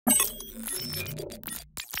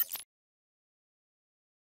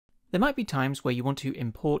There might be times where you want to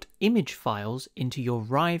import image files into your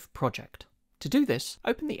Rive project. To do this,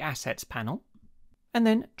 open the Assets panel and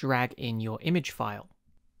then drag in your image file.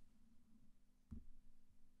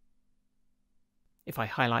 If I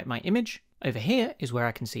highlight my image, over here is where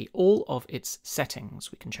I can see all of its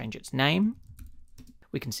settings. We can change its name,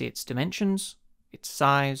 we can see its dimensions, its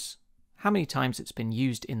size, how many times it's been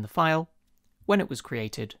used in the file, when it was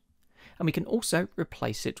created, and we can also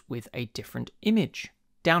replace it with a different image.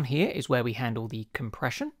 Down here is where we handle the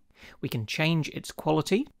compression. We can change its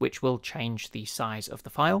quality, which will change the size of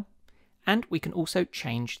the file, and we can also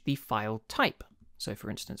change the file type. So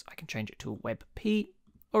for instance, I can change it to a WebP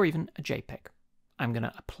or even a JPEG. I'm going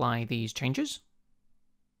to apply these changes.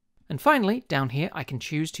 And finally, down here, I can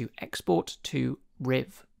choose to export to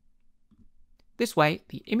Rive. This way,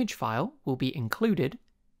 the image file will be included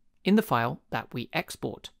in the file that we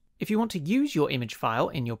export. If you want to use your image file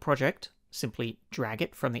in your project, simply drag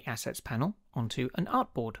it from the Assets panel onto an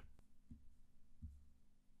artboard.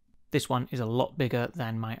 This one is a lot bigger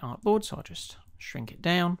than my artboard, so I'll just shrink it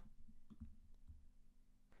down.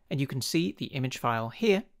 And you can see the image file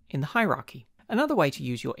here in the hierarchy. Another way to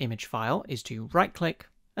use your image file is to right-click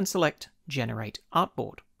and select Generate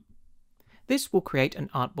Artboard. This will create an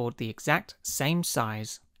artboard the exact same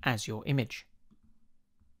size as your image.